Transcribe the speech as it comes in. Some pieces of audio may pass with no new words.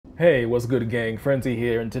Hey, what's good, gang? Frenzy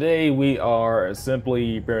here, and today we are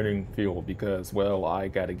simply burning fuel because, well, I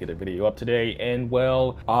gotta get a video up today, and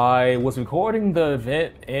well, I was recording the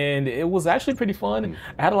event, and it was actually pretty fun.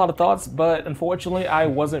 I had a lot of thoughts, but unfortunately, I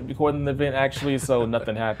wasn't recording the event actually, so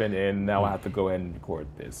nothing happened, and now I have to go ahead and record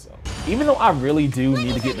this. So, even though I really do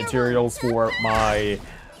need to get materials for my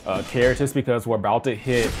characters because we're about to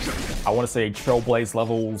hit, I want to say, Trailblaze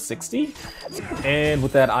level 60. And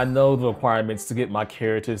with that, I know the requirements to get my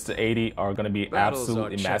characters to 80 are going to be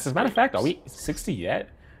absolutely massive. Matter of fact, are we 60 yet?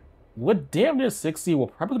 We're damn near 60. We're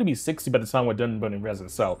probably going to be 60 by the time we're done burning resin.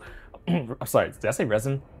 So, I'm sorry, did I say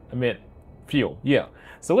resin? I meant fuel, yeah.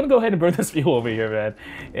 So we're gonna go ahead and burn this fuel over here, man.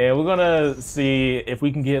 And we're gonna see if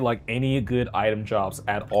we can get like any good item drops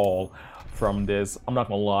at all from this. I'm not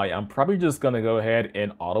gonna lie, I'm probably just gonna go ahead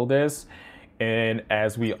and auto this. And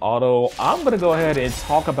as we auto, I'm gonna go ahead and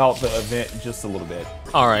talk about the event just a little bit.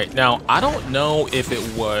 All right, now I don't know if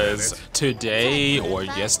it was today or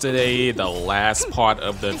yesterday the last part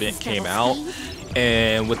of the event came out.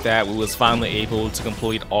 And with that, we was finally able to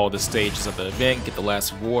complete all the stages of the event, get the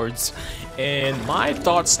last rewards. And my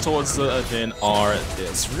thoughts towards the event are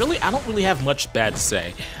this. Really, I don't really have much bad to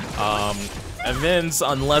say. Events,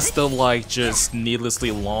 unless they're like just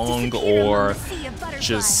needlessly long or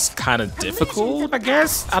just kind of difficult, I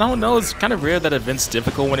guess. I don't know, it's kind of rare that events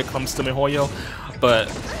difficult when it comes to MiHoYo, but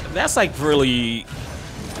that's like really,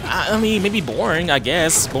 I mean, maybe boring, I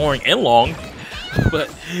guess, boring and long.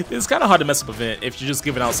 But it's kind of hard to mess up an event if you're just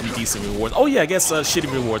giving out some decent rewards. Oh yeah, I guess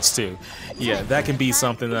shitty rewards too. Yeah, that can be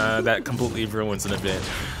something that completely ruins an event.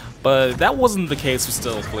 But that wasn't the case with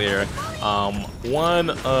Still Clear. One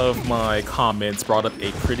of my comments brought up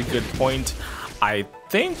a pretty good point. I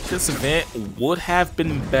think this event would have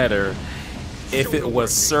been better if it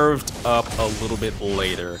was served up a little bit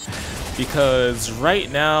later. Because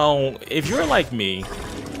right now, if you're like me,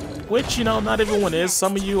 which, you know, not everyone is.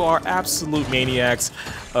 Some of you are absolute maniacs,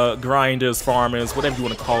 grinders, farmers, whatever you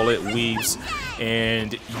want to call it, weaves.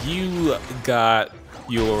 And you got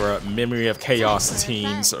your Memory of Chaos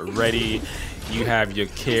teams ready. You have your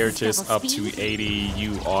characters up to 80.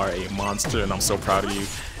 You are a monster, and I'm so proud of you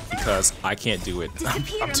because I can't do it.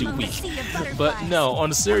 I'm too weak. But no,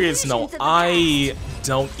 on a serious note, I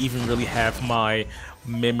don't even really have my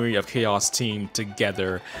Memory of Chaos team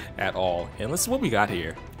together at all. And let's see what we got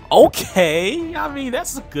here. Okay, I mean,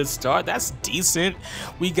 that's a good start. That's decent.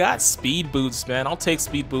 We got speed boots, man. I'll take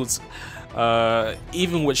speed boots,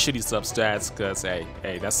 even with shitty substats, because, hey,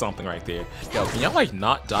 that's something right there. Yo, can y'all, like,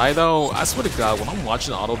 not die, though? I swear to God, when I'm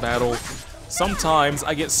watching auto battle, sometimes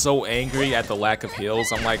I get so angry at the lack of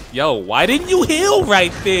heals. I'm like, yo, why didn't you heal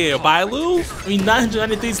right there, Bailu? I mean,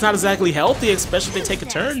 993 is not exactly healthy, especially if they take a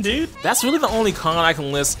turn, dude. That's really the only con I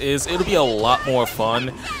can list is it'll be a lot more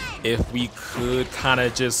fun if we could kind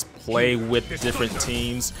of just play with different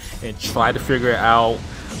teams and try to figure out,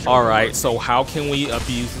 alright, so how can we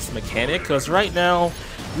abuse this mechanic? Because right now,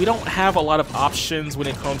 we don't have a lot of options when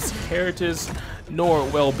it comes to characters, nor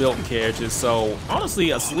well-built characters. So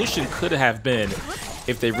honestly, a solution could have been,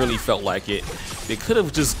 if they really felt like it, they could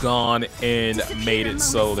have just gone and made it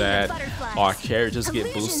so that our characters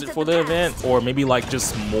get boosted for the event, or maybe like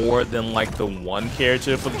just more than like the one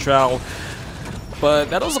character for the trial.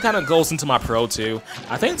 But that also kind of goes into my pro too.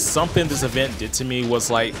 I think something this event did to me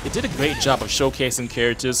was like, it did a great job of showcasing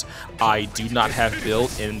characters I do not have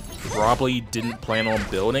built and probably didn't plan on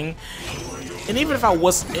building. And even if I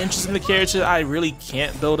was interested in the character, I really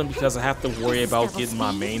can't build them because I have to worry about getting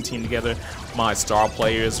my main team together, my star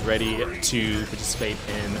players ready to participate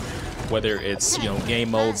in whether it's, you know,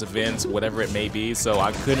 game modes, events, whatever it may be. So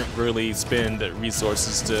I couldn't really spend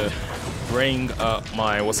resources to bring up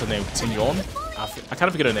my, what's her name, Tinyon? I kind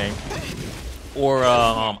of forget her name. Or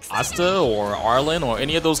Asta or Arlen or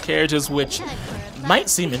any of those characters which might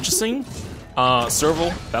seem interesting.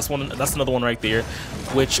 Serval, that's another one right there,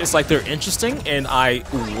 which is like they're interesting and I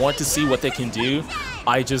want to see what they can do.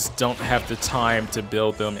 I just don't have the time to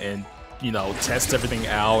build them and, you know, test everything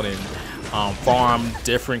out and farm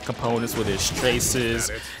different components with its traces.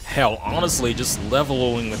 Hell, honestly, just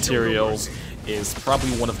leveling materials is probably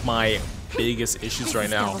one of my biggest issues right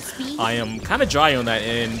now. I am kind of dry on that,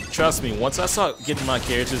 and trust me, once I start getting my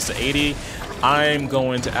characters to 80, I'm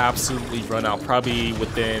going to absolutely run out probably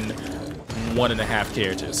within 1.5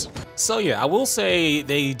 characters. So yeah, I will say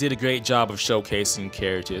they did a great job of showcasing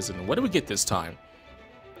characters. And what do we get this time?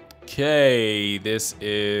 Okay, this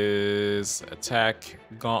is Attack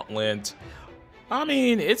Gauntlet. I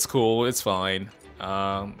mean, it's cool, it's fine.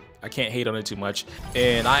 I can't hate on it too much.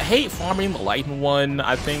 And I hate farming the Lightning one,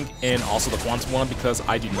 I think, and also the Quantum one because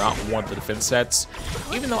I do not want the defense sets.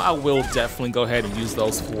 Even though I will definitely go ahead and use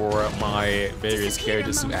those for my various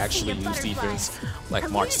characters who actually use defense, like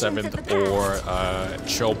March 7th or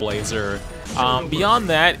Trailblazer. Beyond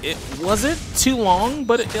that, it wasn't too long,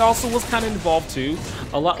 but it also was kind of involved too.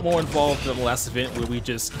 A lot more involved than the last event where we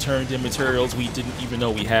just turned in materials we didn't even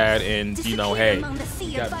know we had, and you know, hey,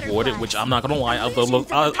 we got boarded, which I'm not gonna lie,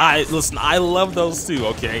 listen, I love those too,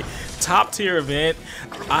 okay? Top tier event,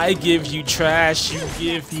 I give you trash, you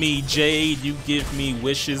give me jade, you give me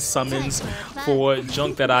wishes, summons for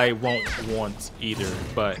junk that I won't want either,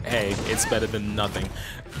 but hey, it's better than nothing.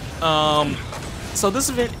 So this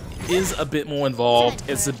event is a bit more involved,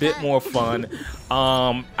 it's a bit more fun.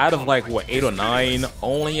 Out of like what, 8 or 9,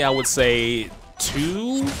 only I would say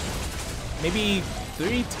 2, maybe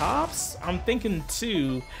 3 tops. I'm thinking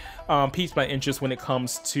 2 piques my interest when it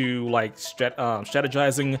comes to like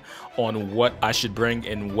strategizing on what I should bring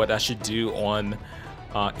and what I should do on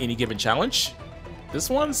any given challenge. This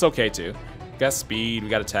one's okay too. We got speed, we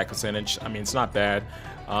got attack percentage. I mean, it's not bad,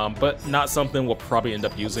 but not something we'll probably end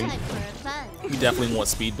up using. We definitely want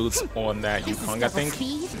speed boots on that Yukong, I think.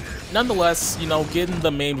 Nonetheless, you know, getting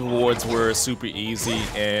the main rewards were super easy,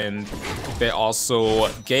 and they also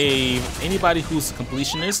gave anybody who's a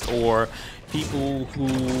completionist or people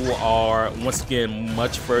who are, once again,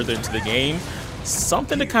 much further into the game,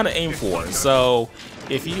 something to kind of aim for. So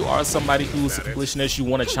if you are somebody who's a completionist, you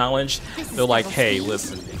want a challenge, they're like, hey,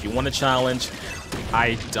 listen, if you want a challenge,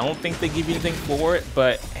 I don't think they give you anything for it,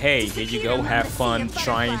 but hey, here you go, have fun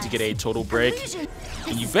trying to get a total break.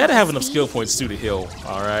 And you better have enough skill points too to heal,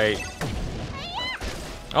 alright?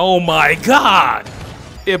 Oh my god!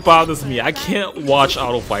 It bothers me. I can't watch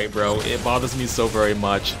auto fight, bro. It bothers me so very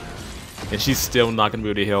much. And she's still not gonna be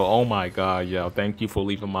able to heal. Oh my god, yo. Thank you for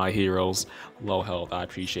leaving my heroes low health. I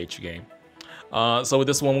appreciate you, game. So with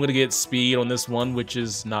this one, we're gonna get speed on this one, which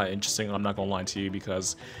is not interesting. I'm not gonna lie to you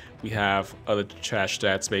because we have other trash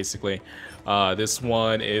stats basically. This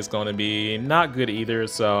one is gonna be not good either.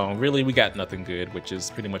 So really, we got nothing good, which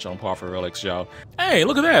is pretty much on par for relics, y'all. Hey,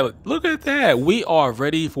 look at that! Look at that! We are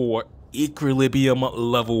ready for Equilibrium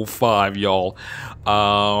level 5, y'all.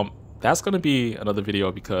 That's gonna be another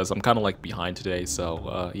video because I'm kind of like behind today.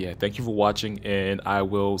 So yeah, thank you for watching, and I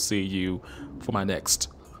will see you for my next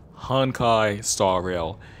Honkai Star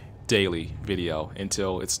Rail daily video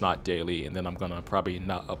until it's not daily, and then I'm gonna probably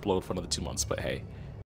not upload for another 2 months, but hey.